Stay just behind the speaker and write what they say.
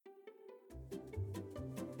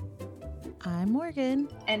I'm Morgan.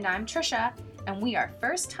 And I'm Trisha, and we are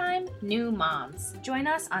first-time new moms. Join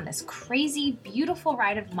us on this crazy, beautiful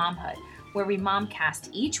ride of momhood, where we momcast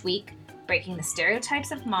each week, breaking the stereotypes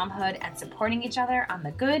of momhood and supporting each other on the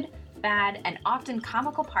good, bad, and often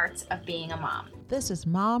comical parts of being a mom. This is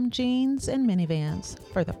Mom Jeans and Minivans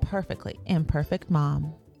for the perfectly imperfect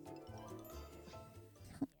mom.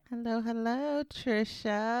 Hello,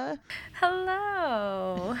 Trisha.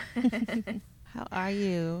 Hello. How are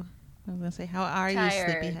you? I was going to say, how are Tired.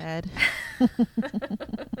 you, sleepyhead?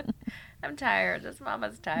 I'm tired. This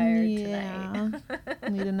mama's tired tonight.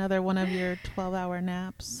 Need another one of your 12-hour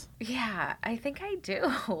naps. Yeah, I think I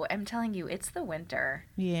do. I'm telling you, it's the winter.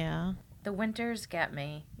 Yeah. The winters get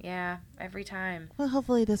me. Yeah, every time. Well,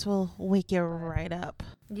 hopefully this will wake you right up.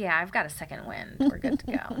 Yeah, I've got a second wind. We're good to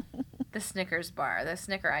go. The Snickers bar, the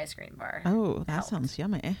Snicker ice cream bar. Oh, that sounds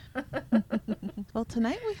yummy. Well,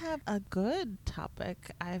 tonight we have a good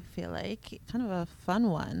topic, I feel like. Kind of a fun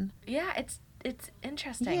one. Yeah, it's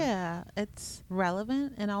interesting. Yeah, it's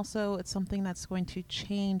relevant, and also it's something that's going to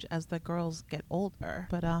change as the girls get older.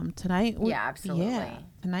 But tonight, yeah, absolutely.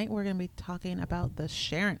 Tonight we're going to be talking about the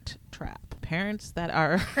sharent trap. Parents that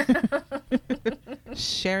are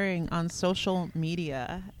sharing on social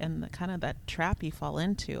media and kind of that trap you fall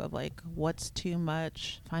into of like what's too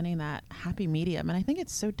much, finding that happy medium. And I think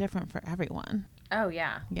it's so different for everyone. Oh,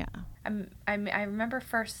 yeah. Yeah. I remember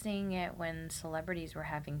first seeing it when celebrities were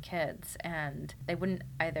having kids, and they wouldn't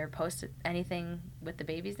either post anything with the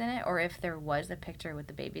babies in it, or if there was a picture with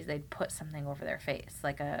the babies, they'd put something over their face,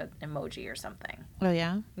 like a emoji or something. Oh,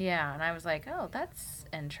 yeah? Yeah, and I was like, oh, that's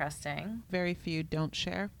interesting. Very few don't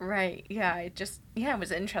share. Right, yeah, it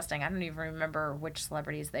was interesting. I don't even remember which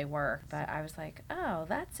celebrities they were, but I was like, oh,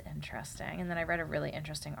 that's interesting. And then I read a really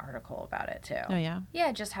interesting article about it, too. Oh, yeah?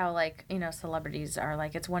 Yeah, just how, like, celebrities are,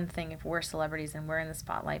 like, it's one thing if we're celebrities and we're in the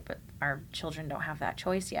spotlight, but our children don't have that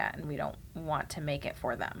choice yet, and we don't want to make it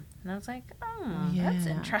for them. And I was like, that's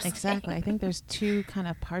interesting. Exactly. I think there's two kind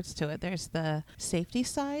of parts to it. There's the safety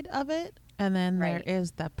side of it, and then there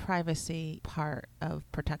is the privacy part of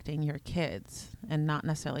protecting your kids, and not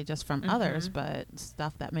necessarily just from others, but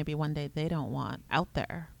stuff that maybe one day they don't want out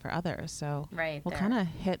there for others. So we'll kind of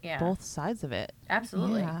hit both sides of it.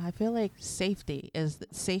 Absolutely. Yeah, I feel like safety is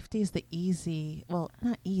the easy, well,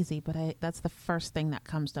 not easy, but that's the first thing that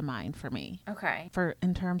comes to mind for me. Okay. For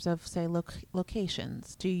in terms of, say,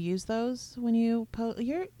 locations, do you use those when you post?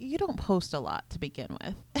 You don't post a lot to begin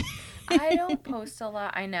with. I don't post a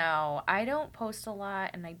lot. I know. I don't post a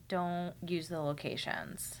lot, and I don't use the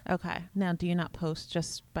locations. Okay. Now, do you not post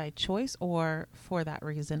just by choice or for that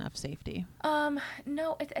reason of safety?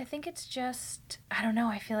 No, I think it's just, I don't know.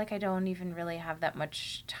 I feel like I don't even really have that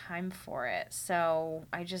much time for it. So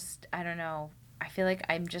I don't know. I feel like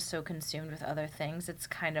I'm just so consumed with other things. It's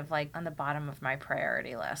kind of like on the bottom of my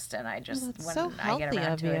priority list, and I just, I get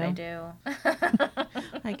around to it, I do.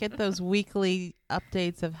 I get those weekly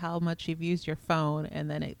updates of how much you've used your phone, and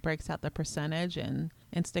then it breaks out the percentage, and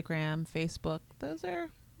Instagram, Facebook, those are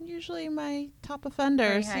usually my top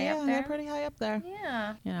offenders. They're pretty high up there.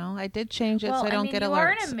 Yeah. I did change it so I don't get alerts. You are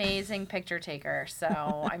an amazing picture taker,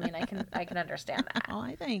 so I can understand that. Oh,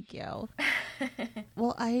 I thank you.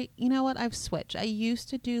 Well, you know what? I've switched. I used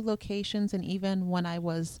to do locations, and even when I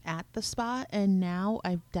was at the spot, and now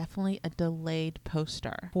I'm definitely a delayed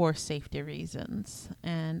poster for safety reasons.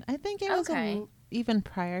 And I think it was even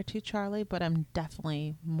prior to Charlie, but I'm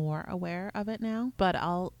definitely more aware of it now. But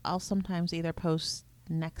I'll sometimes either post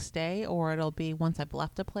next day, or it'll be once I've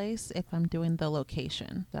left a place if I'm doing the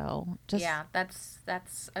location. So that's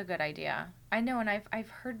a good idea. I know, and I've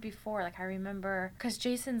heard before, like I remember, because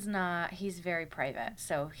Jason's he's very private,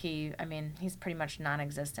 so he's pretty much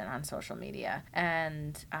non-existent on social media.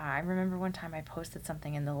 And I remember one time I posted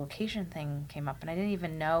something and the location thing came up, and I didn't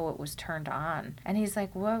even know it was turned on. And he's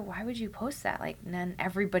like, "Well, why would you post that? Like, then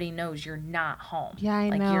everybody knows you're not home." Yeah, I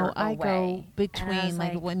know. You're I away. Go between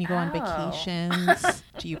like when you go on vacations,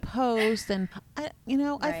 do you post? And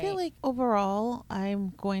I feel like overall,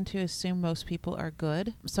 I'm going to assume most people are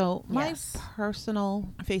good. So my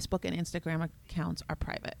personal Facebook and Instagram accounts are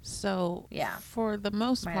private. So for the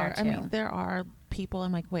most part, there are people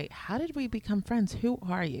I'm like, wait, how did we become friends? Who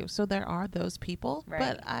are you? So there are those people,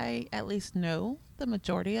 but I at least know the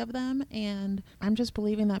majority of them, and I'm just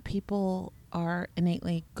believing that people are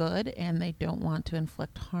innately good and they don't want to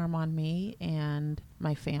inflict harm on me and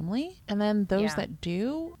my family. And then those Yeah. that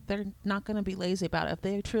do, they're not going to be lazy about it. If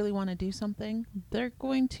they truly want to do something, they're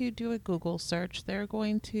going to do a Google search. They're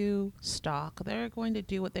going to stalk. They're going to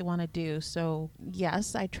do what they want to do. So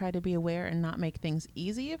yes, I try to be aware and not make things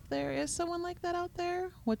easy if there is someone like that out there,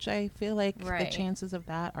 which I feel like the Right. chances of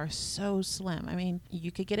that are so slim. I mean,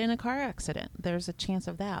 you could get in a car accident. There's a chance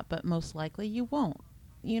of that, but most likely you won't.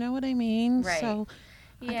 You know what I mean? Right. So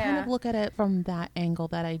I kind Yeah. of look at it from that angle,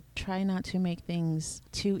 that I try not to make things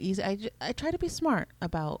too easy. I try to be smart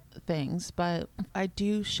about things, but I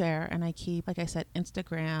do share, and I keep, like I said,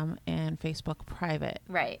 Instagram and Facebook private.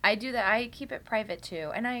 Right. I do that. I keep it private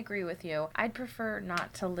too. And I agree with you. I'd prefer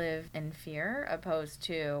not to live in fear opposed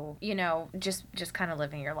to, just kind of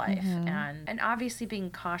living your life and obviously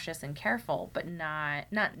being cautious and careful, but not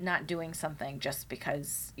doing something just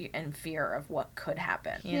because you're in fear of what could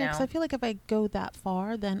happen, you Yeah, know? because I feel like if I go that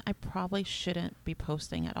far, then I probably shouldn't be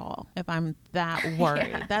posting at all if I'm that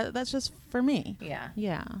worried. That's just for me. Yeah.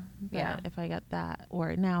 Yeah. Yeah. If I get that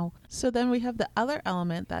worried. Now, so then we have the other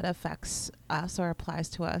element that affects us or applies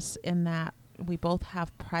to us, in that we both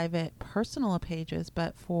have private personal pages,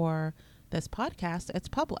 but for this podcast, it's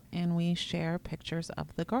public, and we share pictures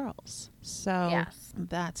of the girls. So Yes.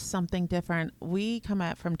 that's something different. We come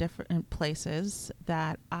at from different places,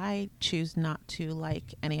 that I choose not to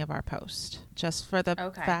like any of our posts, just for the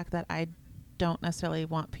Okay. fact that I don't necessarily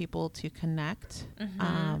want people to connect,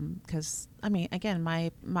 because I mean, again,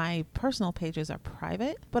 my personal pages are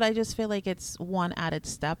private, but I just feel like it's one added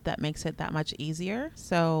step that makes it that much easier.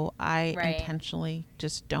 So I Right. intentionally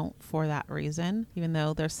just don't, for that reason, even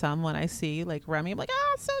though there's some, when I see like Remy, I'm like,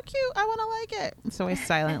 oh, it's so cute, I want to like it. So I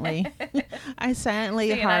silently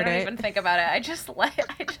See, and I heart don't it. even think about it. I just like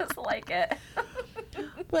it.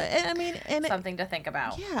 But I mean, and Something to think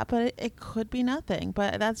about. yeah, but it could be nothing.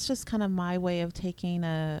 But that's just kind of my way of taking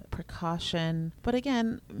a precaution. But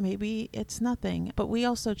again, maybe it's nothing. But we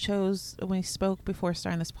also chose, when we spoke before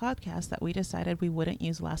starting this podcast, that we decided we wouldn't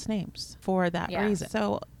use last names for that Yes. reason.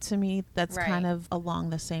 So to me, that's Right. kind of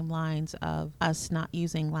along the same lines of us not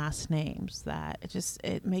using last names, that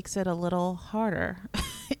it makes it a little harder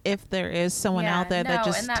if there is someone out there that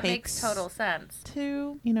just and that takes makes total sense.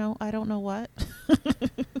 to, I don't know what.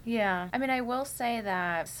 Yeah. I mean, I will say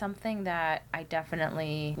that something that I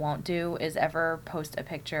definitely won't do is ever post a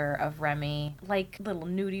picture of Remy, like little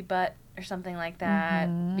nudie butt or something like that,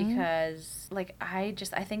 because like I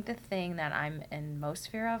think the thing that I'm in most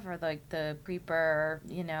fear of are like the creeper,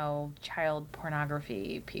 child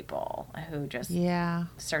pornography people who just Yeah.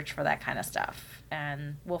 search for that kind of stuff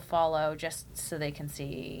and will follow just so they can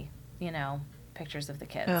see, pictures of the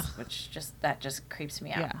kids, Ugh. which just creeps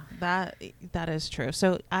me out. Yeah, that is true.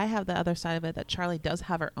 So I have the other side of it, that Charlie does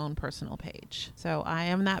have her own personal page. So I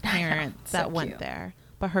am that parent So that went cute. there,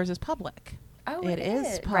 but hers is public. Oh, It is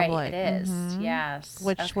Right, public. it is. Mhm. Yes.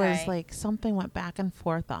 Which was Okay. like something went back and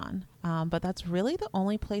forth on. But that's really the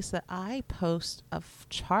only place that I post of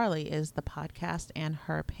Charlie, is the podcast and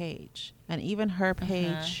her page. And even her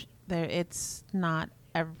page, there, it's not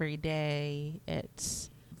every day. It's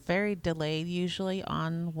very delayed usually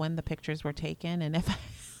on when the pictures were taken. And if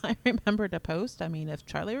I remember to post, I mean, if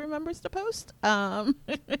Charlie remembers to post,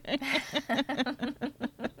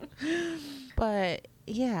 but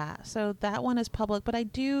yeah, so that one is public, but I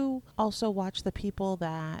do also watch the people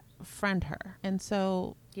that friend her. And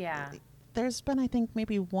so Yeah. there's been, I think,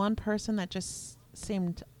 maybe one person that just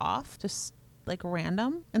seemed off, just like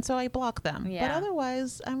random. And so I block them. But Yeah.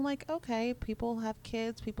 otherwise, I'm like, okay, people have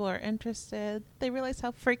kids, people are interested. They realize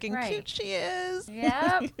how freaking Right. cute she is.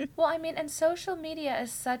 Yep. Well, I mean, and social media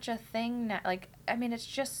is such a thing now. Like, I mean, it's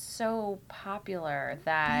just so popular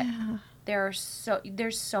that Yeah. there's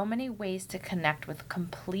so many ways to connect with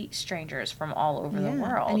complete strangers from all over the Yeah.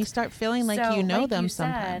 world. And you start feeling like So, you know like them you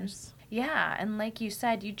said, sometimes. Yeah, and like you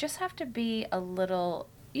said, you just have to be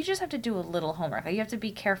you just have to do a little homework. Like, you have to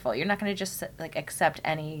be careful. You're not going to just like accept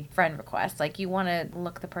any friend request. Like, you want to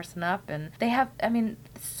look the person up, and they have, I mean,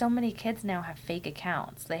 so many kids now have fake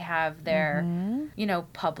accounts. They have their,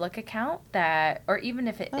 public account that, or even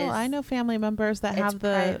if it is. Oh, I know family members that it's have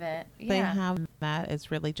the private. they Yeah. have that is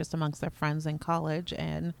really just amongst their friends in college,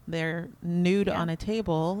 and they're nude Yeah. on a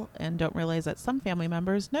table and don't realize that some family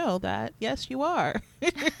members know that, yes, you are.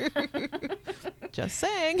 Just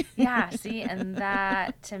saying. Yeah, see, and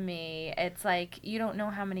that to me, it's like you don't know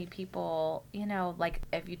how many people, like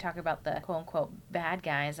if you talk about the quote unquote bad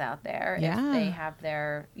guys out there, Yeah. if they have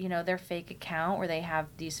their, their fake account where they have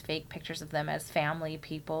these fake pictures of them as family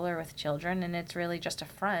people or with children, and it's really just a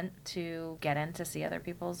front to get in to see other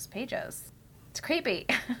people's pages. It's creepy.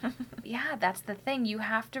 Yeah, that's the thing. You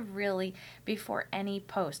have to really, before any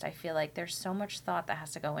post, I feel like there's so much thought that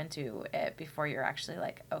has to go into it before you're actually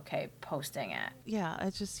like, okay, posting it. Yeah,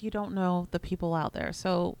 it's just you don't know the people out there.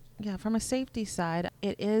 So, yeah, from a safety side,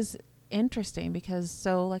 it is interesting because,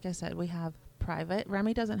 so like I said, we have private.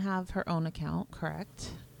 Remy doesn't have her own account,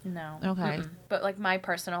 correct? No. Okay. Mm-mm. But like my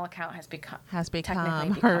personal account has Become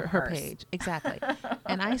become her hers. page. Exactly.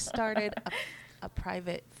 And I started a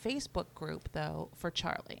private Facebook group though for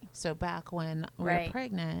Charlie. So back when we were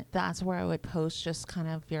pregnant, that's where I would post just kind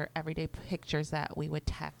of your everyday pictures that we would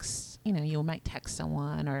text. You know, you might text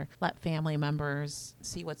someone or let family members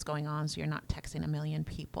see what's going on so you're not texting a million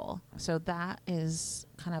people. So that is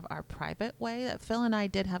kind of our private way. That Phil and I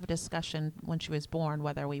did have a discussion when she was born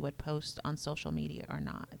whether we would post on social media or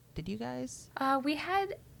not. Did you guys? We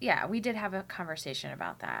did have a conversation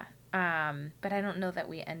about that. But I don't know that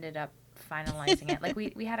we ended up finalizing it. Like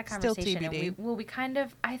we had a conversation and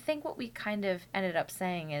I think what we kind of ended up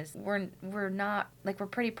saying is we're not like, we're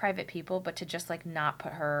pretty private people, but to just like not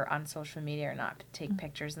put her on social media or not take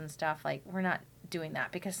pictures and stuff, like we're not doing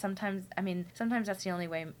that because sometimes that's the only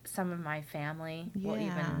way some of my family will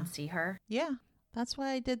even see her. Yeah. That's why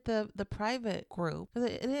I did the private group.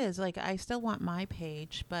 It is like, I still want my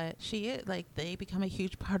page, but they become a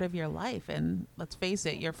huge part of your life. And let's face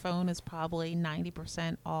it, your phone is probably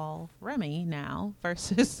 90% all Remy now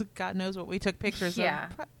versus God knows what we took pictures of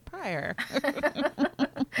prior.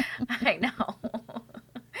 I know.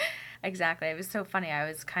 Exactly. It was so funny. I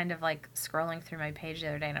was kind of like scrolling through my page the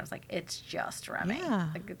other day and I was like, it's just Remy. Yeah.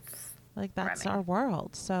 Like that's Remy. Our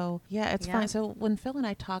world. So yeah, it's fine. So when Phil and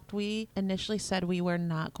I talked, we initially said we were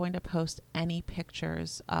not going to post any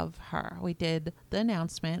pictures of her. We did the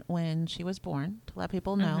announcement when she was born to let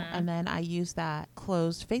people know. And then I used that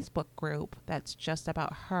closed Facebook group that's just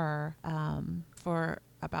about her,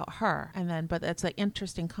 and then but it's an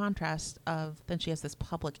interesting contrast of then she has this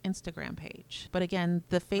public Instagram page, but again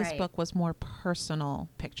the Facebook was more personal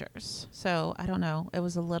pictures. So I don't know, it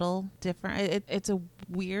was a little different. It's a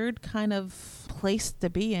weird kind of place to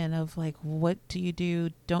be in of like, what do you do,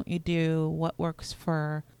 don't you do, what works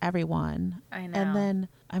for everyone. I know. And then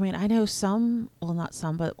I mean, I know not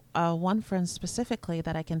some, but one friend specifically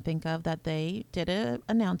that I can think of that they did an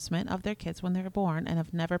announcement of their kids when they were born and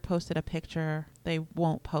have never posted a picture. They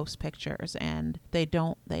won't post pictures and they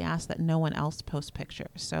ask that no one else post pictures.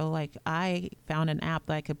 So like I found an app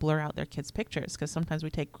that I could blur out their kids' pictures because sometimes we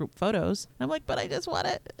take group photos. And I'm like, but I just want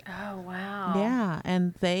it. Oh, wow. Yeah.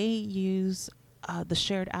 And they use the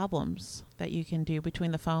shared albums that you can do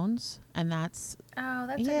between the phones, and that's a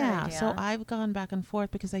good idea. So I've gone back and forth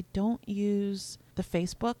because I don't use the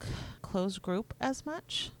Facebook closed group as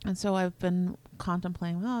much, and so I've been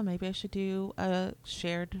contemplating, maybe I should do a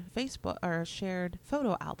shared Facebook or a shared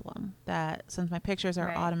photo album that, since my pictures are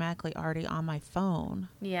automatically already on my phone,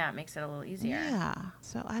 it makes it a little easier.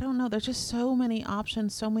 So I don't know, there's just so many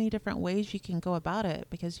options, so many different ways you can go about it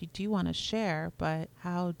because you do want to share, but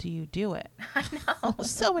how do you do it? I know.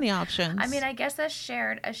 So many options. I mean, I guess a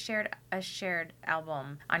shared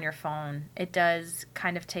album on your phone, it does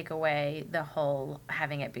kind of take away the whole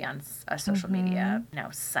having it be on a social media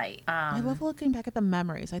site. I love looking back at the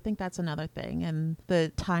memories. I think that's another thing, and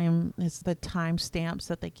the time stamps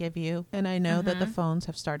that they give you. And I know that the phones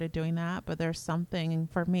have started doing that, but there's something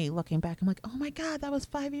for me looking back. I'm like, oh my God, that was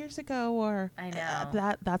 5 years ago, or I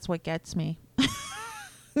know that's what gets me.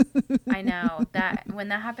 I know that when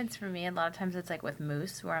that happens for me, a lot of times it's like with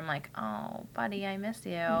Moose, where I'm like, oh, buddy, I miss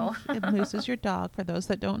you. Moose is your dog, for those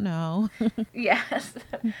that don't know. Yes.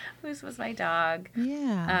 Moose was my dog.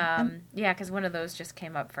 Yeah. Because one of those just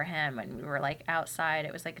came up for him, and we were like outside.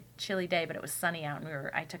 It was like a chilly day, but it was sunny out, and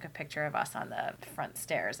I took a picture of us on the front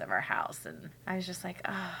stairs of our house, and I was just like,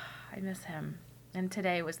 oh, I miss him. And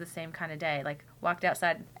today was the same kind of day. Like, walked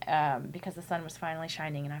outside because the sun was finally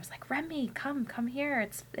shining, and I was like, Remy, come here.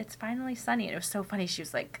 It's finally sunny. And it was so funny. She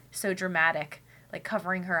was like so dramatic, like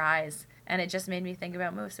covering her eyes, and it just made me think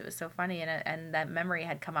about Moose. It was so funny, and that memory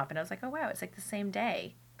had come up, and I was like, oh wow, it's like the same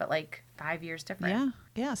day, but like 5 years different.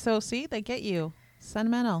 Yeah. So see, they get you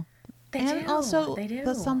sentimental. They do. Also, they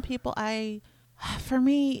do. Some people, for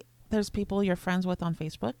me, there's people you're friends with on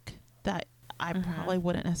Facebook that I probably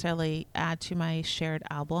wouldn't necessarily add to my shared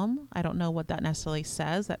album. I don't know what that necessarily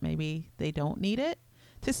says, that maybe they don't need it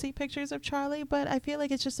to see pictures of Charlie, but I feel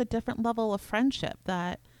like it's just a different level of friendship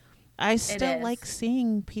that I still like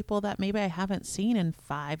seeing people that maybe I haven't seen in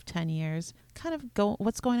 5-10 years kind of go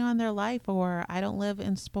what's going on in their life, or I don't live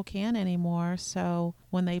in Spokane anymore. So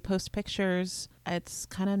when they post pictures, it's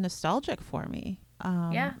kind of nostalgic for me.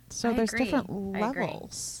 So there's different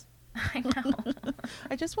levels. I know.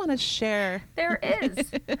 I just want to share. There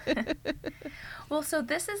is. Well, so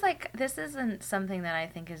this isn't something that I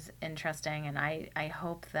think is interesting, and I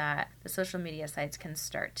hope that the social media sites can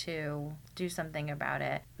start to do something about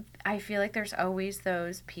it. I feel like there's always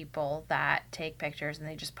those people that take pictures and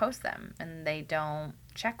they just post them and they don't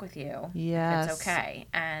check with you Yes. if it's okay.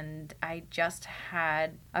 And I just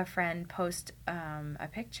had a friend post a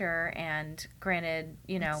picture, and granted,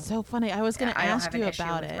 So funny. I was going to I don't ask have you an issue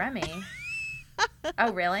about with it. Remy.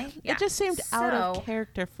 Oh, really? Yeah. It just seemed out of So-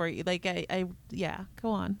 character for you. Like, yeah, go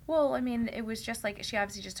on. Well, I mean, it was just like she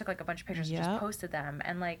obviously just took like a bunch of pictures and Yep. just posted them,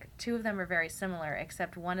 and like two of them are very similar,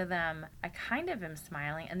 except one of them I kind of am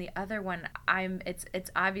smiling, and the other one it's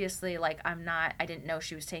obviously like I didn't know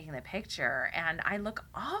she was taking the picture, and I look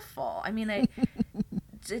awful. I mean,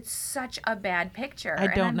 it's such a bad picture. I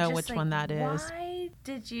and don't I'm know just which like, one that is. Why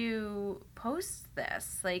did you post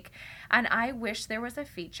this? Like, and I wish there was a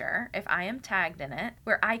feature, if I am tagged in it,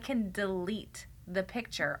 where I can delete the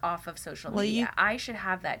picture off of social Well, media. I should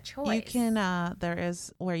have that choice. You can, there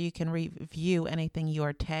is where you can review anything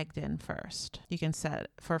you're tagged in first. You can set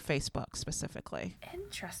it for Facebook specifically.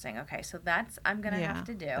 Interesting. Okay, so I'm going to have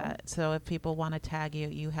to do. So if people want to tag you,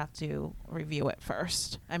 you have to review it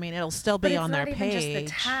first. I mean, it'll still But be it's on not their even page.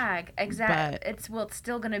 just the tag. Exactly. but- It's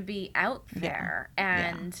still going to be out there. Yeah.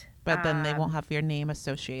 And But then they won't have your name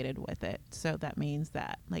associated with it. So that means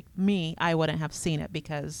that, like me, I wouldn't have seen it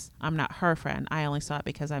because I'm not her friend. I only saw it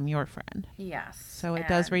because I'm your friend. Yes. So it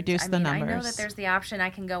does reduce the I know numbers. that there's the option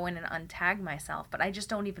I can go in and untag myself, but I just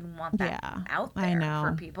don't even want that out I there know.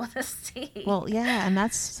 for people to see. Well, yeah, and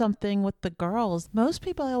that's something with the girls. Most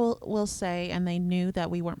people will say, and they knew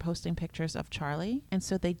that we weren't posting pictures of Charlie, and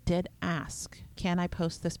so they did ask, can I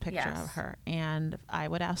post this picture Yes. of her? And I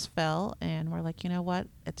would ask Phil, and we're like, you know what?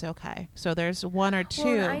 It's okay. So there's one or two.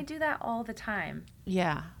 Well, I do that all the time.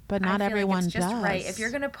 Yeah, but I not feel everyone like it's just does. right. If you're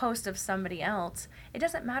going to post of somebody else, it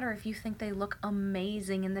doesn't matter if you think they look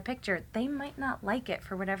amazing in the picture. They might not like it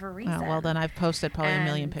for whatever reason. Oh, well, then I've posted probably a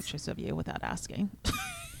million And- pictures of you without asking.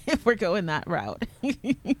 If we're going that route.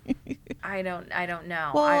 I don't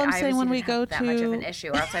know. Well, I'm I saying when obviously we didn't go have that much of to- an issue,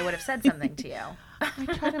 or else I would have said something to you. I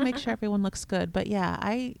try to make sure everyone looks good. But yeah,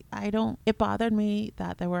 I don't, it bothered me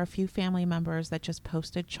that there were a few family members that just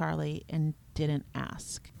posted Charlie and didn't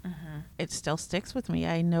ask. It still sticks with me.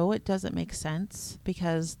 I know it doesn't make sense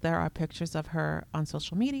because there are pictures of her on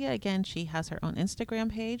social media. Again, she has her own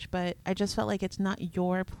Instagram page, but I just felt like it's not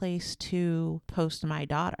your place to post my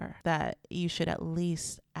daughter, that you should at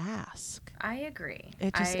least ask. I agree.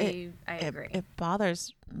 It just, I agree. It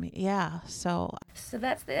bothers me. Yeah. So So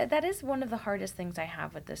that is one of the hardest things I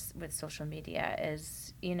have with social media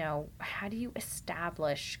is, how do you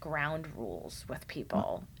establish ground rules with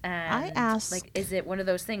people? And I ask- like, is it one of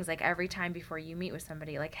those things like every time before you meet with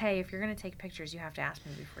somebody, like, hey, if you're going to take pictures, you have to ask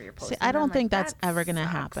me before you're posting. See, I them? don't think Like, that's that ever going to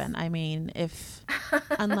sucks. happen. I mean,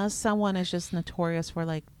 unless someone is just notorious for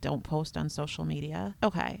like, don't post on social media.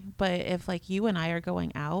 Okay. But if like you and I are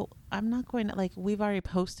going out, I'm not going to, like, we've already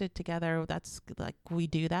posted together. That's like, we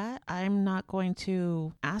do that. I'm not going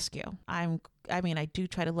to ask you. I do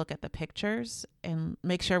try to look at the pictures and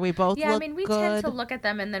make sure we both Yeah, look we good. tend to look at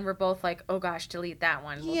them and then we're both like, oh gosh, delete that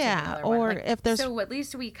one. We'll take Yeah, another one. or Like, if there's- so at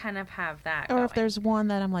least we kind of have that. Or if going. there's one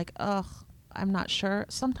that I'm like, ugh, I'm not sure.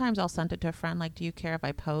 Sometimes I'll send it to a friend, like, do you care if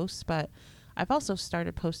I post? But I've also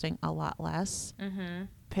started posting a lot less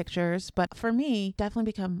pictures. But for me, definitely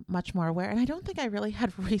become much more aware. And I don't think I really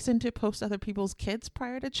had reason to post other people's kids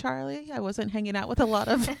prior to Charlie. I wasn't hanging out with a lot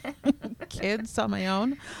of kids on my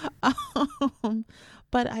own.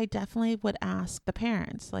 But I definitely would ask the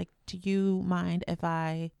parents, like, do you mind if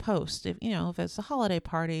I post? If it's a holiday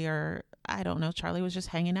party or I don't know, Charlie was just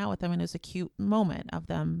hanging out with them and it was a cute moment of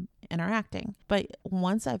them interacting. But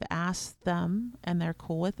once I've asked them and they're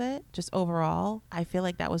cool with it, just overall, I feel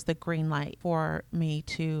like that was the green light for me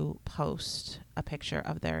to post a picture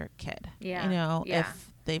of their kid. Yeah.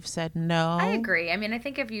 If they've said no. I agree. I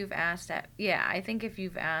think if you've asked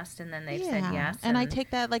and then they've said yes. And I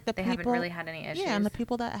take that like the they people haven't really had any issues. Yeah, and the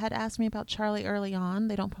people that had asked me about Charlie early on,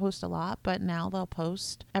 they don't post a lot, but now they'll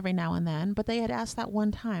post every now and then. But they had asked that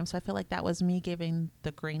one time, so I feel like that was me giving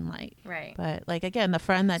the green light. Right. But like again, the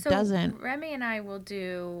friend that doesn't. Remy and I will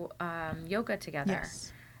do yoga together.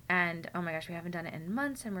 Yes. And oh my gosh, we haven't done it in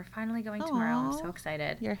months, and we're finally going tomorrow. I'm so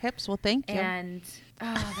excited. Your hips will thank you. And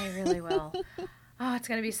they really will. Oh, it's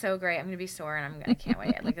gonna be so great. I'm gonna be sore, and I can't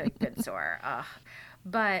wait. Like good sore.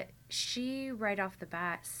 But she right off the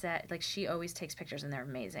bat said, like, she always takes pictures, and they're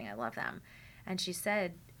amazing. I love them. And she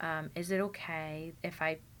said, "Is it okay if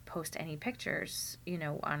I post any pictures,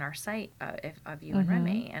 on our site of you and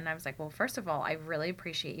Remy. And I was like, well, first of all, I really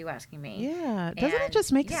appreciate you asking me. Yeah. Doesn't it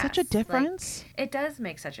just make such a difference? Like, it does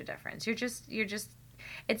make such a difference. You're just,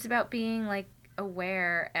 it's about being like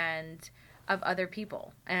aware and of other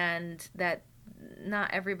people, and that not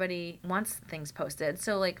everybody wants things posted.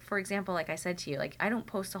 So like, for example, like I said to you, like I don't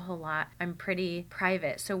post a whole lot. I'm pretty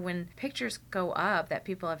private. So when pictures go up that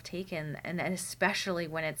people have taken, and especially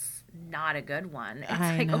when it's not a good one, it's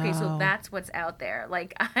I like, know. okay, so that's what's out there.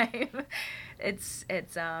 Like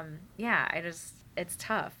it's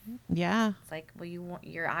tough. Yeah. It's like, well,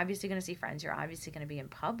 you're obviously going to see friends. You're obviously going to be in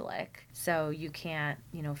public. So you can't,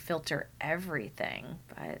 filter everything.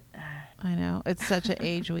 But I know. It's such an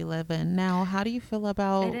age we live in. Now, how do you feel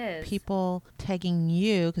about people tagging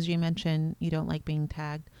you? Because you mentioned you don't like being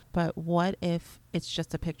tagged. But what if it's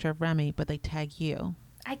just a picture of Remy, but they tag you?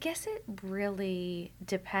 I guess it really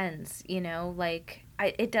depends, like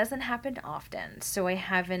it doesn't happen often, so I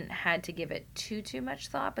haven't had to give it too much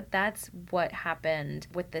thought, but that's what happened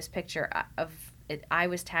with this picture of it. I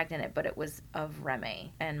was tagged in it, but it was of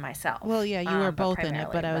Remy and myself. Well, yeah, you were both in it,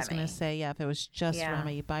 but I was Remy. going to say, if it was just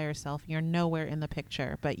Remy by herself, you're nowhere in the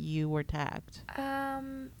picture, but you were tagged.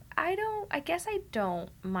 I guess I don't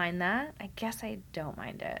mind that. I guess I don't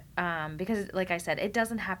mind it. Because like I said, it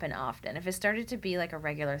doesn't happen often. If it started to be like a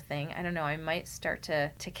regular thing, I don't know, I might start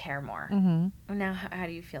to care more. Mm-hmm. Now, how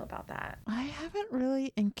do you feel about that? I haven't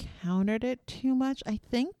really encountered it too much. I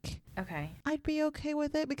think Okay. I'd be okay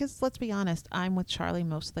with it because let's be honest, I'm with Charlie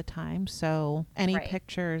most of the time. So any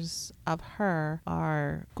pictures of her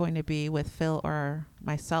are going to be with Phil or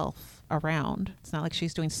myself around. It's not like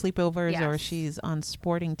she's doing sleepovers or she's on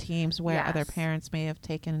sporting teams where other parents may have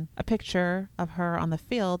taken a picture of her on the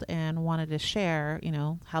field and wanted to share,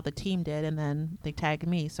 how the team did, and then they tagged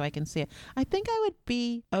me so I can see it. I think I would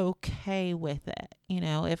be okay with it,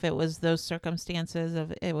 if it was those circumstances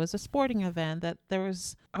of it was a sporting event, that there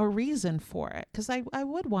was a reason for it, because I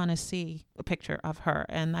would want to see a picture of her,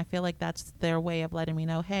 and I feel like that's their way of letting me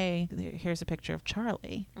know, hey, here's a picture of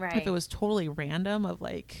Charlie. Right. If it was totally random of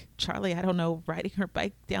like Charlie, I don't know, riding her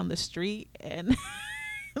bike down the street and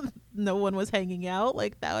no one was hanging out,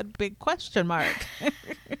 like that would be a question mark.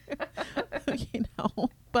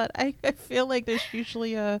 But I feel like there's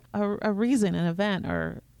usually a reason, an event,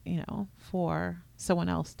 or for someone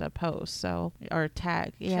else to post or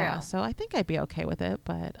tag. Yeah. True. So I think I'd be okay with it,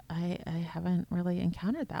 but I haven't really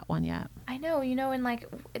encountered that one yet. I know, and like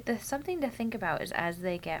something to think about is as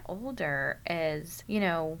they get older is,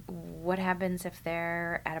 what happens if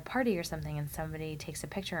they're at a party or something and somebody takes a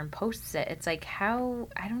picture and posts it. It's like, I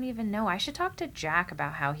don't even know. I should talk to Jack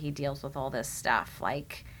about how he deals with all this stuff,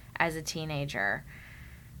 like as a teenager.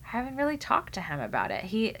 I haven't really talked to him about it.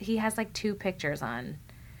 He has like 2 pictures on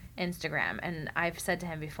Instagram, and I've said to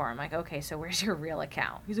him before, I'm like, okay, so where's your real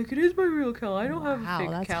account? He's like, it is my real account. I don't have a fake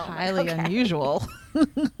account. That's highly unusual.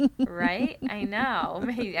 Right? I know.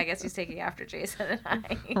 Maybe, I guess he's taking after Jason and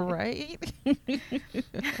I. Right?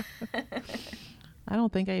 I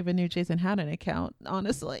don't think I even knew Jason had an account,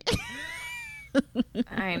 honestly.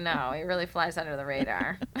 I know. He really flies under the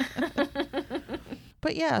radar.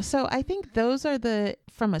 But yeah, so I think those are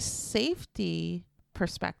from a safety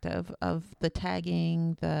perspective of the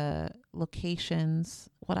tagging, the locations,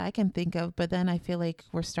 what I can think of. But then I feel like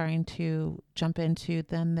we're starting to jump into,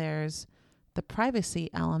 then there's the privacy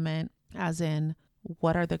element, as in,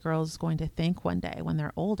 what are the girls going to think one day when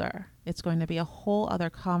they're older? It's going to be a whole other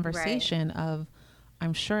conversation of,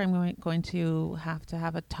 I'm sure I'm going to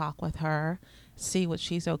have a talk with her, see what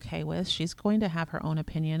she's okay with. She's going to have her own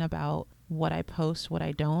opinion about what I post, what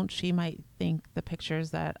I don't. She might think the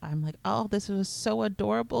pictures that I'm like, oh, this was so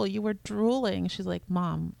adorable, you were drooling. She's like,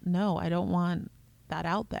 Mom, no, I don't want that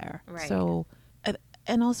out there. Right. So,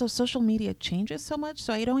 and also social media changes so much,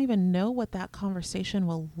 so I don't even know what that conversation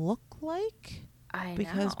will look like.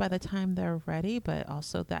 Because by the time they're ready, but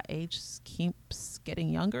also that age keeps getting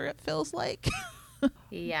younger, it feels like.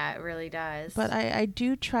 Yeah, it really does. But I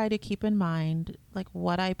do try to keep in mind, like,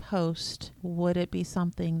 what I post, would it be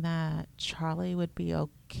something that Charlie would be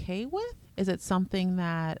okay with? Is it something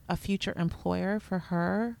that a future employer for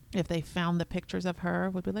her, if they found the pictures of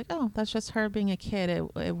her, would be like, oh, that's just her being a kid.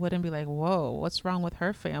 It wouldn't be like, whoa, what's wrong with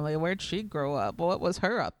her family? Where'd she grow up? What was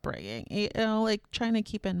her upbringing? Like trying to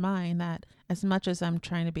keep in mind that as much as I'm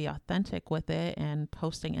trying to be authentic with it and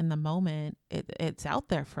posting in the moment, it's out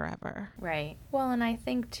there forever. Right. Well, and I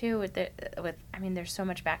think too there's so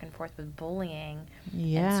much back and forth with bullying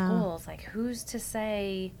in schools. Like, who's to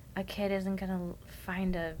say a kid isn't gonna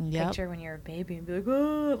find a picture when you're a baby and be like,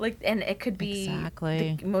 oh, like, and it could be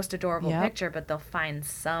the most adorable picture, but they'll find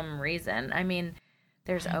some reason. I mean,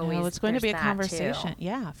 There's I always know it's going to there's be a that conversation. too.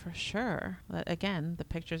 Yeah, for sure. But again, the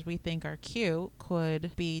pictures we think are cute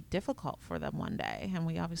could be difficult for them one day, and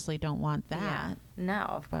we obviously don't want Yeah. that. No,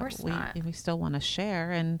 of But course not. we still want to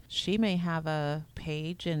share, and she may have a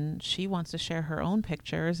page and she wants to share her own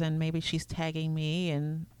pictures, and maybe she's tagging me,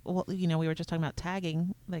 and well, you know, we were just talking about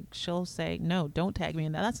tagging. Like she'll say, "No, don't tag me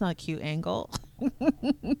in that. That's not a cute angle."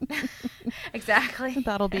 Exactly.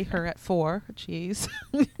 That'll be her at 4. Jeez.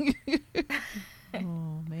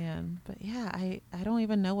 Oh man, but yeah, I don't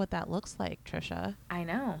even know what that looks like, Trisha. I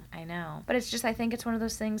know, I know. But it's just, I think it's one of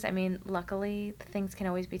those things. I mean, luckily, things can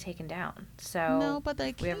always be taken down. So No, but they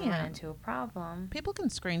if we ever run can't. into a problem, People can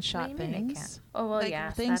what do screenshot you mean they can't? things. Oh, well, Like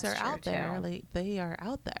yes, things that's are true out there. too. Like they are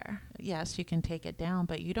out there. Yes, you can take it down,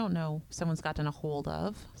 but you don't know if someone's gotten a hold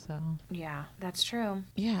of. So Yeah, that's true.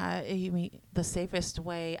 yeah, I mean the safest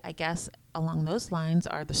way, I guess, along those lines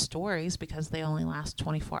are the stories because they only last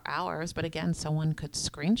 24 hours. But again, someone could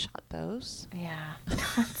screenshot those. Yeah,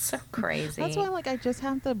 that's so crazy. That's why, like, I just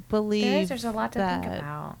have to believe There's a lot to think that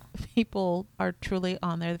about. people are truly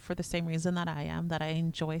on there for the same reason that I am, that I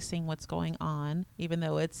enjoy seeing what's going on, even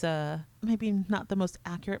though it's maybe not the most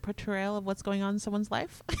accurate portrayal of what's going on in someone's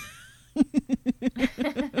life.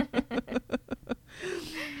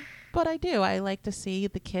 But I do. I like to see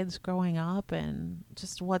the kids growing up and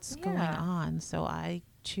just what's going Yeah. on. So I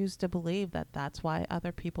choose to believe that that's why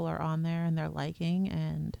other people are on there and they're liking.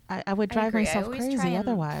 And I would I drive agree. I myself always crazy try and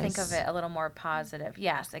otherwise. think of it a little more positive.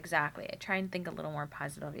 Yes, exactly. I try and think a little more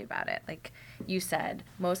positively about it. Like you said,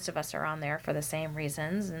 most of us are on there for the same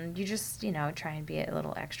reasons, and you just, try and be a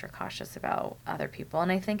little extra cautious about other people. And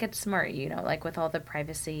I think it's smart, like with all the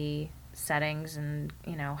privacy settings and,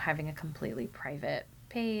 having a completely private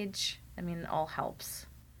page. I mean, it all helps.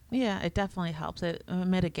 Yeah, it definitely helps. It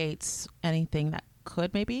mitigates anything that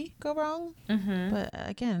could maybe go wrong. Mm-hmm. But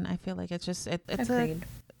again, I feel like it's just it's Agreed.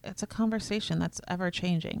 a conversation that's ever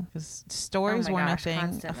changing because stories Oh my were gosh, nothing a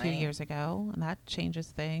constantly. few years ago, and that changes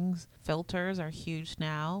things. Filters are huge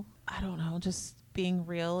now. I don't know, just being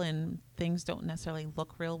real, and things don't necessarily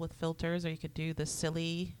look real with filters, or you could do the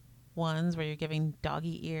silly ones where you're giving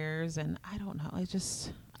doggy ears, and I don't know.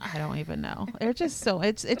 I don't even know. It's just so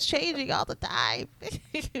it's changing all the time.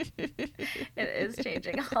 It is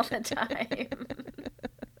changing all the time.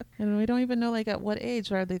 And we don't even know, like, at what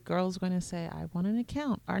age are the girls going to say, I want an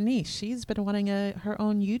account. Our niece, she's been wanting her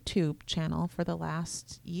own YouTube channel for the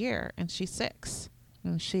last year, and she's 6.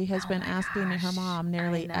 And she has Oh been my asking her gosh, mom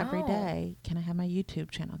nearly I every know. day, can I have my YouTube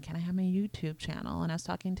channel? Can I have my YouTube channel? And I was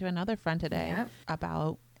talking to another friend today Yep.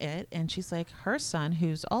 about it, and she's like, her son,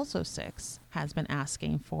 who's also 6, has been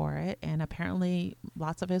asking for it, and apparently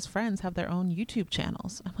lots of his friends have their own YouTube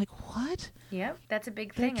channels. I'm like, what? Yep, that's a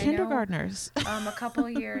big They're thing. I know. kindergartners. A couple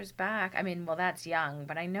years back, I mean, well, that's young,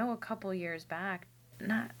 but I know a couple years back,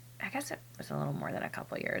 I guess it was a little more than a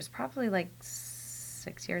couple years, probably like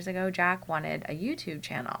 6 years ago, Jack wanted a YouTube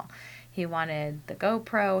channel. He wanted the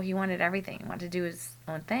GoPro, he wanted everything. He wanted to do his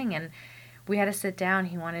own thing, and we had to sit down.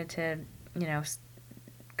 He wanted to,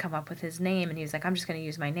 come up with his name, and he was like, I'm just going to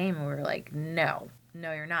use my name, and we were like, no,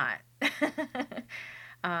 you're not.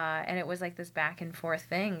 And it was like this back and forth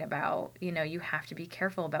thing about, you have to be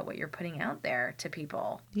careful about what you're putting out there to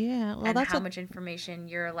people. Yeah, well, And that's how much information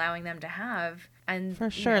you're allowing them to have. And for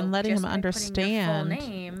sure, and letting just them by putting your full understand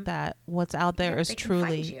name, that what's out there is they can find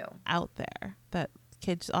truly you. out there. That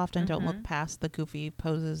kids often don't look Mhm. past the goofy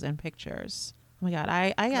poses and pictures. Oh my God,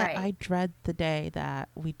 I dread the day that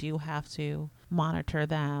we do have to monitor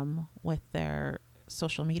them with their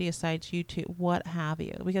social media sites, YouTube, what have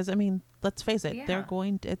you. Because I mean, let's face it, Yeah.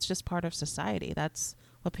 it's just part of society. That's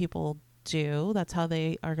what people do. That's how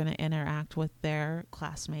they are going to interact with their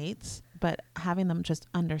classmates. But having them just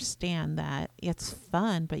understand that it's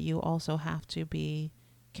fun, but you also have to be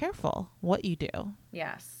careful what you do.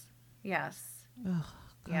 Yes. Oh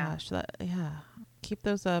Yeah. gosh, yeah. Keep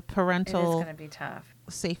those It is parental going to be tough.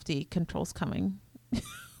 safety controls coming.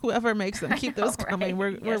 Whoever makes them, keep know, those coming.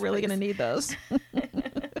 right? We're Yes, really going to please. need those.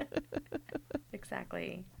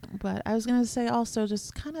 Exactly. But I was going to say also,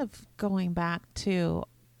 just kind of going back to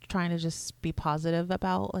trying to just be positive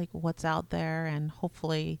about like what's out there, and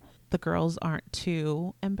hopefully the girls aren't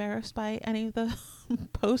too embarrassed by any of the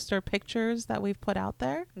posts or pictures that we've put out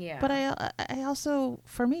there. Yeah. But I also,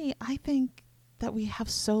 for me, I think that we have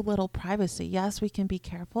so little privacy. Yes, we can be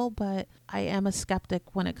careful, but I am a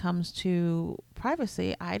skeptic when it comes to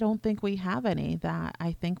privacy. I don't think we have any. That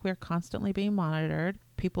I think we're constantly being monitored.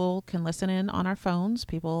 People can listen in on our phones.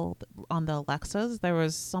 People on the Alexas. There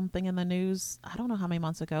was something in the news, I don't know how many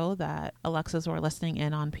months ago, that Alexas were listening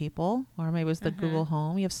in on people, or maybe it was the Google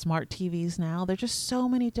Home. You have smart TVs now. There's just so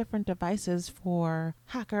many different devices for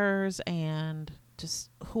hackers and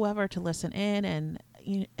just whoever to listen in. And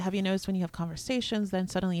have you noticed when you have conversations, then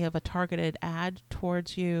suddenly you have a targeted ad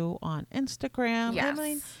towards you on Instagram? Yes. I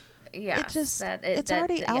mean, yes. It's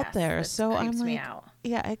already out there. So I'm like,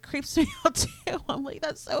 yeah, it creeps me out too. I'm like,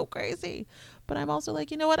 that's so crazy. But I'm also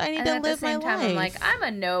like, you know what? I need to live my life. I'm like, I'm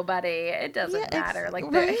a nobody. It doesn't matter. Like,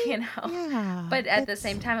 right? Yeah. But at the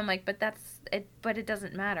same time, I'm like, but that's it. But it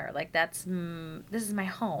doesn't matter. Like, this is my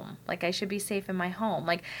home. Like, I should be safe in my home.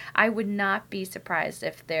 Like, I would not be surprised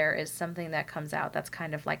if there is something that comes out that's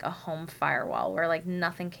kind of like a home firewall where like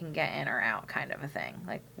nothing can get in or out, kind of a thing.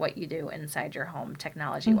 Like what you do inside your home,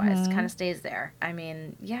 technology wise, kind of stays there. I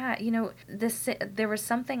mean, yeah, there was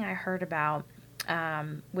something I heard about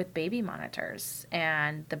with baby monitors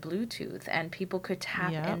and the Bluetooth, and people could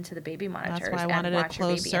tap into the baby monitors and watch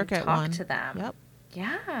your baby and talk to them. Yep.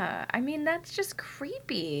 Yeah, I mean, that's just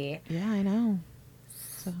creepy. Yeah, I know.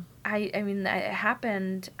 So. I mean, it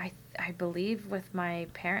happened, I believe, with my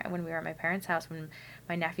parent when we were at my parents' house when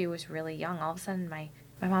my nephew was really young. All of a sudden, my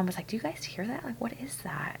mom was like, "Do you guys hear that? Like, what is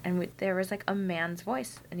that?" And there was like a man's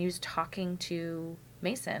voice, and he was talking to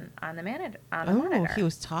Mason on the monitor. Oh, he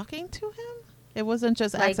was talking to him? It wasn't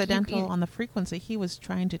just like accidental on the frequency. He was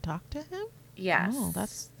trying to talk to him? Yes.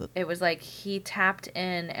 Oh, It was like he tapped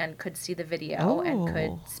in and could see the video and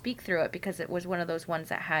could speak through it because it was one of those ones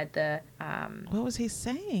that had the... what was he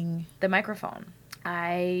saying? The microphone.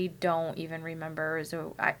 I don't even remember.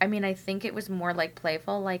 So I mean, I think it was more like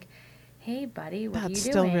playful, like, "Hey, buddy, what are you doing?" That's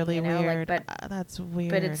still really weird. Like, that's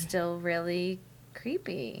weird. But it's still really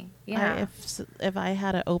creepy. Yeah. If I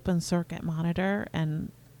had an open circuit monitor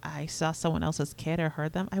and I saw someone else's kid or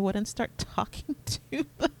heard them, I wouldn't start talking to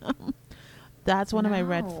them. That's one of my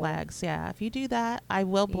red flags. Yeah. If you do that, I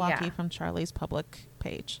will block you from Charlie's public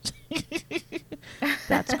page.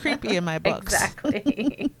 That's creepy in my books.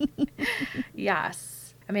 Exactly.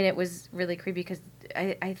 Yes. I mean, it was really creepy because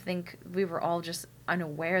I think we were all just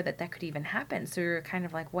unaware that could even happen. So we were kind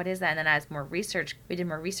of like, what is that? And then as we did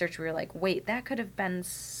more research, we were like, wait, that could have been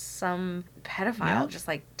some pedophile just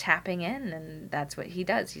like tapping in, and that's what he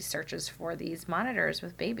does. He searches for these monitors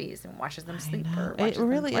with babies and watches them sleep or watches it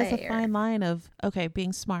really them play is a fine line of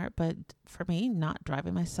being smart, but for me, not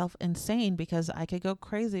driving myself insane, because I could go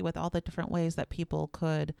crazy with all the different ways that people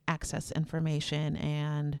could access information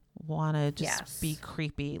and want to just be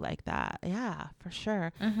creepy like that. Yeah, for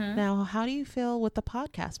sure. Now, how do you feel with the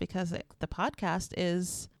podcast? Because the podcast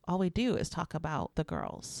is all we do is talk about the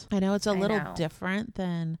girls. I know it's a little different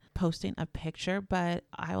than posting a picture, but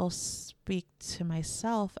I will speak to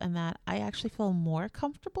myself and that I actually feel more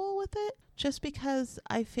comfortable with it, just because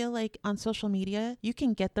I feel like on social media, you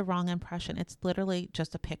can get the wrong impression. It's literally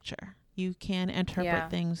just a picture. You can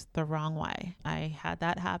interpret things the wrong way. I had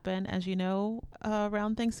that happen, as you know,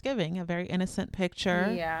 around Thanksgiving. A very innocent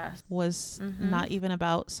picture was not even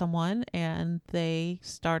about someone, and they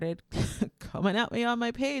started coming at me on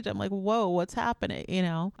my page. I'm like, whoa, what's happening?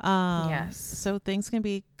 So things can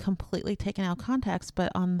be completely taken out of context.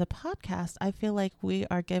 But on the podcast, I feel like we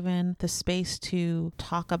are given the space to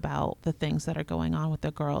talk about the things that are going on with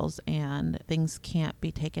the girls, and things can't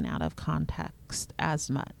be taken out of context as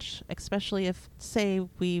much, especially if, say,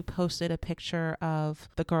 we posted a picture of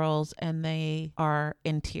the girls and they are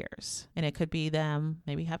in tears, and it could be them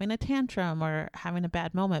maybe having a tantrum or having a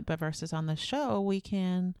bad moment, but versus on the show, we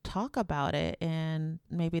can talk about it and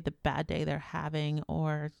maybe the bad day they're having,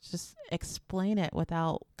 or just explain it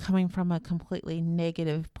without coming from a completely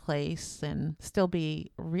negative place and still be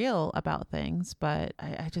real about things. But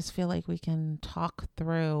I just feel like we can talk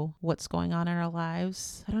through what's going on in our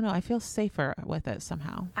lives. I don't know. I feel safer with it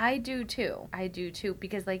somehow. I do too,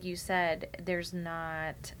 because like you said,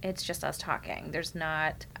 it's just us talking. There's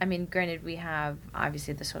not, I mean, granted, we have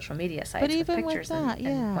obviously the social media sites with pictures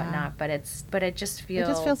and whatnot, but it just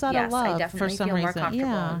feels out of love. I definitely for some feel reason. more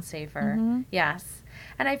comfortable and safer. Yes.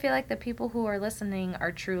 And I feel like the people who are listening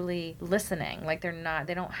are truly listening. Like they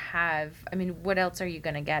don't have, I mean, what else are you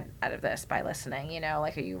going to get out of this by listening?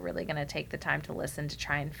 Like, are you really going to take the time to listen to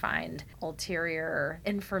try and find ulterior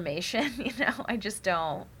information?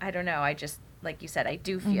 I don't know. I just, like you said, I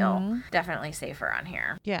do feel definitely safer on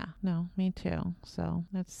here. Yeah, no, me too. So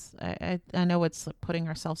that's, I know it's putting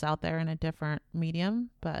ourselves out there in a different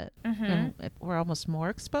medium, but we're almost more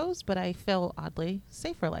exposed, but I feel oddly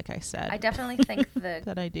safer, like I said. I definitely think the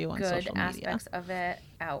that I do on good social media aspects of it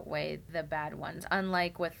outweigh the bad ones,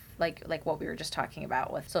 unlike with like what we were just talking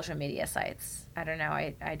about with social media sites. I don't know.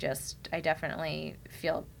 I definitely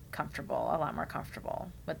feel comfortable, a lot more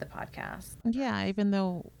comfortable with the podcast. Yeah, even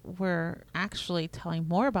though we're actually telling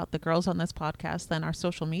more about the girls on this podcast than our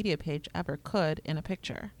social media page ever could in a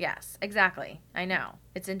picture. Yes, exactly. I know.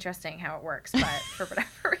 It's interesting how it works, but for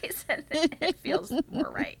whatever reason, it feels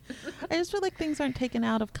more right. I just feel like things aren't taken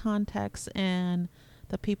out of context, and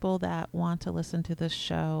the people that want to listen to this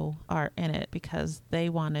show are in it because they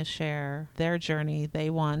want to share their journey. They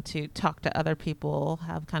want to talk to other people,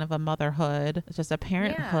 have kind of a motherhood, just a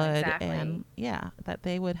parenthood. exactly. And that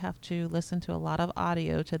they would have to listen to a lot of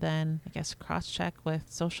audio to then, I guess, cross-check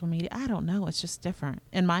with social media. I don't know. It's just different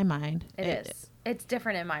in my mind. It is. It's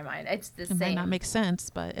different in my mind. It's the it same. Might not make sense,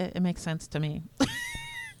 but it makes sense to me.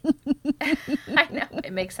 I know,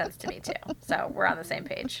 it makes sense to me too. So we're on the same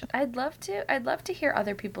page. I'd love to hear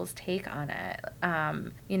other people's take on it.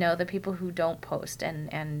 The people who don't post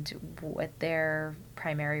and what their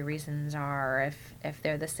primary reasons are, if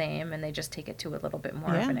they're the same and they just take it to a little bit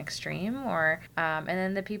more of an extreme, or and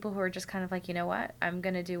then the people who are just kind of like, you know what, I'm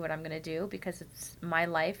gonna do what I'm gonna do because it's my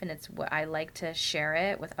life and it's what I like to share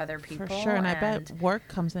it with other people. For sure, and I bet work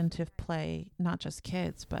comes into play, not just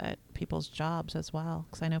kids, but people's jobs as well.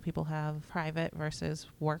 Because I know people have private versus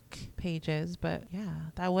work pages, but yeah,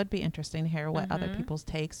 that would be interesting to hear what other people's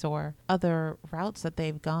takes or other routes that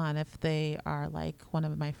they've gone. If they are like one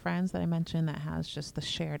of my friends that I mentioned that has just the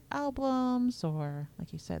shared albums, or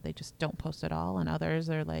like you said, they just don't post at all, and others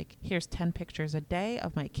are like, here's 10 pictures a day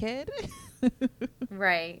of my kid.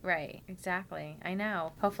 Right, exactly. I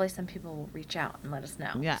know. Hopefully some people will reach out and let us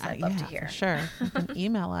know. Yeah, I'd love to hear. For sure. You can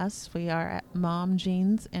email us. We are at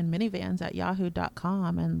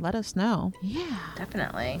momjeansandminivans@yahoo.com, and let us know. Yeah,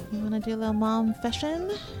 definitely. You want to do a little mom fashion?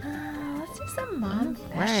 Let's do some mom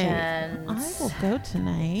fashions. I will go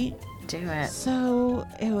tonight. Do it. So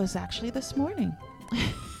it was actually this morning.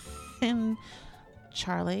 And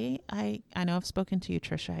Charlie, I know I've spoken to you,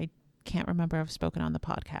 Trisha. I can't remember if I've spoken on the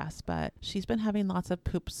podcast, but she's been having lots of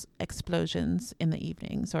poops explosions in the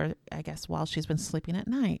evenings, or I guess while she's been sleeping at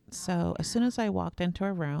night. So as soon as I walked into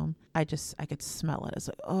her room, I could smell it. It's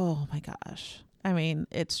like, oh my gosh. I mean,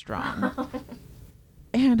 it's strong.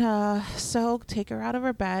 And so take her out of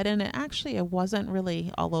her bed, and it wasn't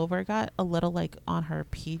really all over. It got a little like on her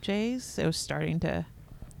PJs. It was starting to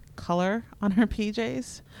color on her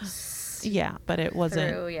PJs. Yeah, but it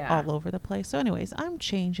wasn't all over the place. So anyways, I'm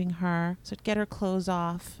changing her. So get her clothes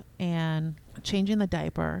off and changing the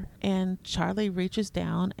diaper. And Charlie reaches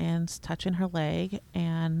down and's touching her leg.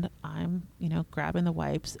 And I'm, grabbing the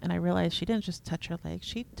wipes. And I realized she didn't just touch her leg.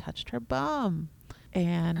 She touched her bum.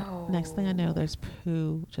 And next thing I know, there's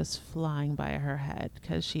poo just flying by her head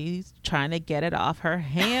because she's trying to get it off her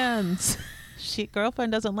hands.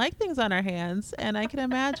 Girlfriend doesn't like things on her hands, and I can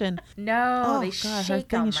imagine. They shake her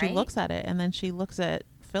thing is right? She looks at it, and then she looks at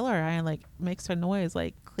Filler and like makes her noise,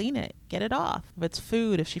 like clean it, get it off. If it's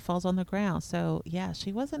food, if she falls on the ground. So yeah,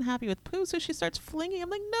 she wasn't happy with poo, so she starts flinging.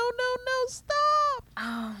 I'm like, no, stop.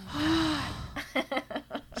 Oh.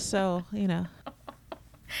 So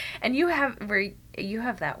And you have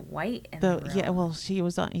that white in the room. Yeah, well, she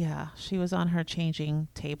was on her changing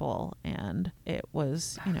table, and it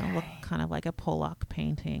was, looked kind of like a Pollock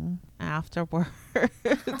painting afterwards.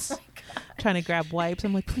 Trying to grab wipes.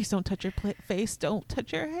 I'm like, please don't touch your face. Don't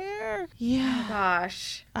touch your hair. Yeah. Oh,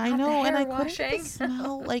 gosh. I know. And I couldn't get the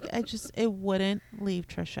smell. Like, it wouldn't leave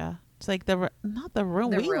Trisha. It's like not the room.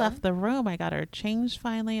 We left the room. I got her changed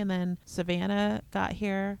finally, and then Savannah got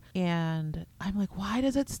here, and I'm like, why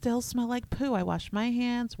does it still smell like poo? I washed my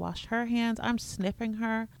hands, washed her hands. I'm sniffing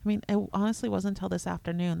her. I mean, it honestly wasn't until this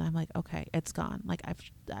afternoon that I'm like, okay, it's gone. Like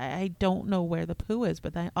I don't know where the poo is,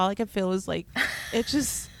 but then all I could feel is like, it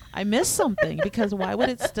just. I missed something, because why would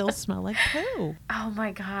it still smell like poo? Oh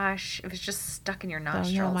my gosh. It was just stuck in your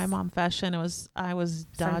nostrils. So, my mom fashion, I was dodging.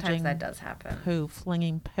 Sometimes that does happen.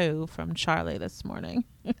 Flinging poo from Charlie this morning.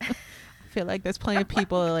 I feel like there's plenty of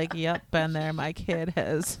people that are like, yep, been there. My kid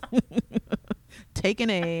has taken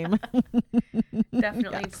aim.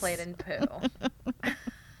 Definitely played in poo.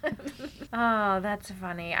 Oh, that's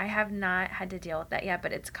funny. I have not had to deal with that yet,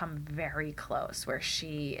 but it's come very close where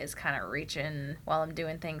she is kind of reaching while I'm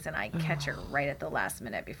doing things, and I catch her right at the last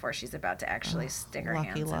minute before she's about to actually stick her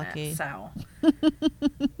hands in it. So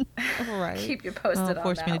right. Keep you posted on that.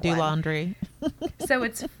 Force me to do laundry. So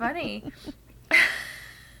it's funny.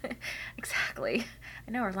 Exactly.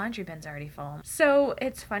 I know our laundry bin's already full. So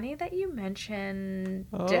it's funny that you mention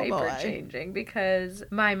diaper changing, because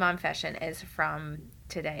my mom fashion is from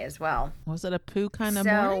today as well. Was it a poo kind of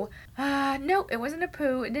morning? No, it wasn't a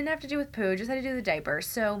poo. It didn't have to do with poo. It just had to do with the diaper.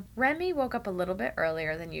 So Remy woke up a little bit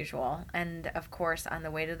earlier than usual. And of course, on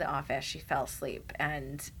the way to the office, she fell asleep.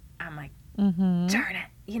 And I'm like, Mm-hmm. Darn it.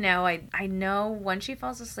 You know, I know when she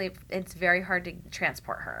falls asleep, it's very hard to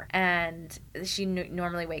transport her. And she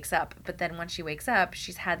normally wakes up. But then when she wakes up,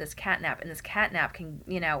 she's had this cat nap. And this cat nap can,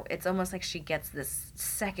 you know, it's almost like she gets this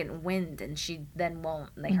second wind and she then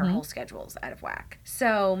won't, like her whole schedule's out of whack.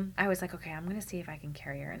 So I was like, okay, I'm going to see if I can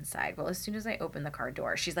carry her inside. Well, as soon as I open the car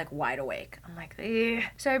door, she's like wide awake. I'm like, eh.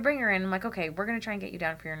 So I bring her in. I'm like, okay, we're going to try and get you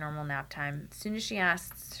down for your normal nap time. As soon as she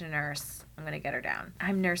asks to nurse, I'm going to get her down.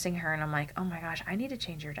 I'm nursing her and I'm like, oh my gosh, I need to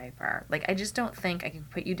change your diaper. Like, I just don't think I can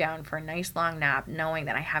put you down for a nice long nap knowing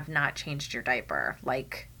that I have not changed your diaper,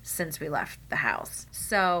 like, since we left the house.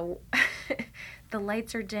 So the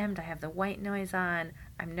lights are dimmed. I have the white noise on.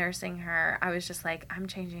 I'm nursing her. I was just like, I'm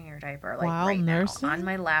changing your diaper, like, while right nursing? now on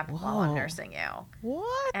my lap Whoa. while I'm nursing you.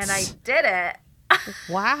 What? And I did it.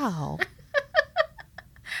 Wow.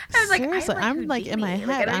 I was like, seriously, I'm like in my Houdini.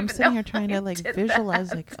 Like, I head, don't I'm even sitting know here trying how to I like did visualize,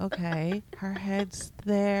 that. like, okay, her head's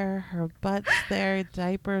there, her butt's there,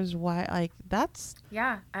 diapers wide, like that's.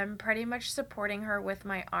 Yeah, I'm pretty much supporting her with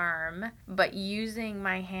my arm, but using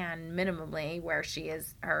my hand minimally where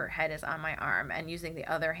her head is on my arm, and using the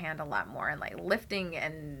other hand a lot more, and like lifting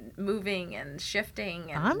and moving and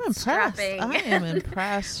shifting and I'm impressed. strapping. I am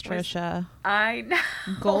impressed, Trisha. I know.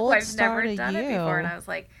 Gold I've star never to done it you. before, and I was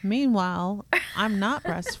like, Meanwhile, I'm not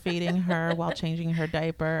breastfeeding her while changing her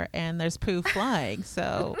diaper, and there's poo flying.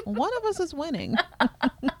 So one of us is winning.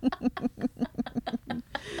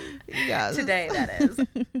 Yes. today that is.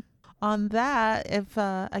 On that,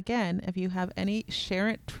 if you have any Share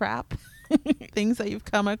It Trap things that you've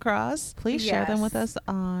come across, please share them with us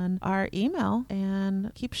on our email,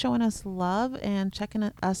 and keep showing us love and checking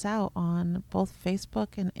us out on both Facebook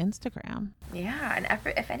and Instagram. Yeah, and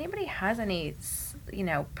if anybody has any,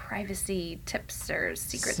 privacy tips or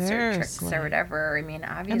secrets or tricks Seriously. or whatever, I mean,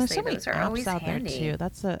 And there's obviously so many those are apps always out handy. there too.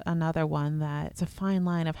 That's another one that it's a fine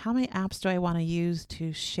line of how many apps do I want to use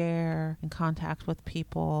to share and contact with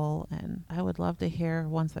people. And I would love to hear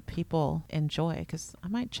ones that people enjoy, because I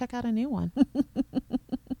might check out a new one.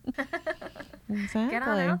 Exactly. Get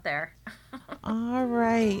on out there. All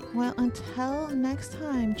right. Well, until next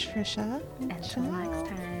time, Trisha. Until next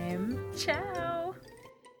time. Ciao.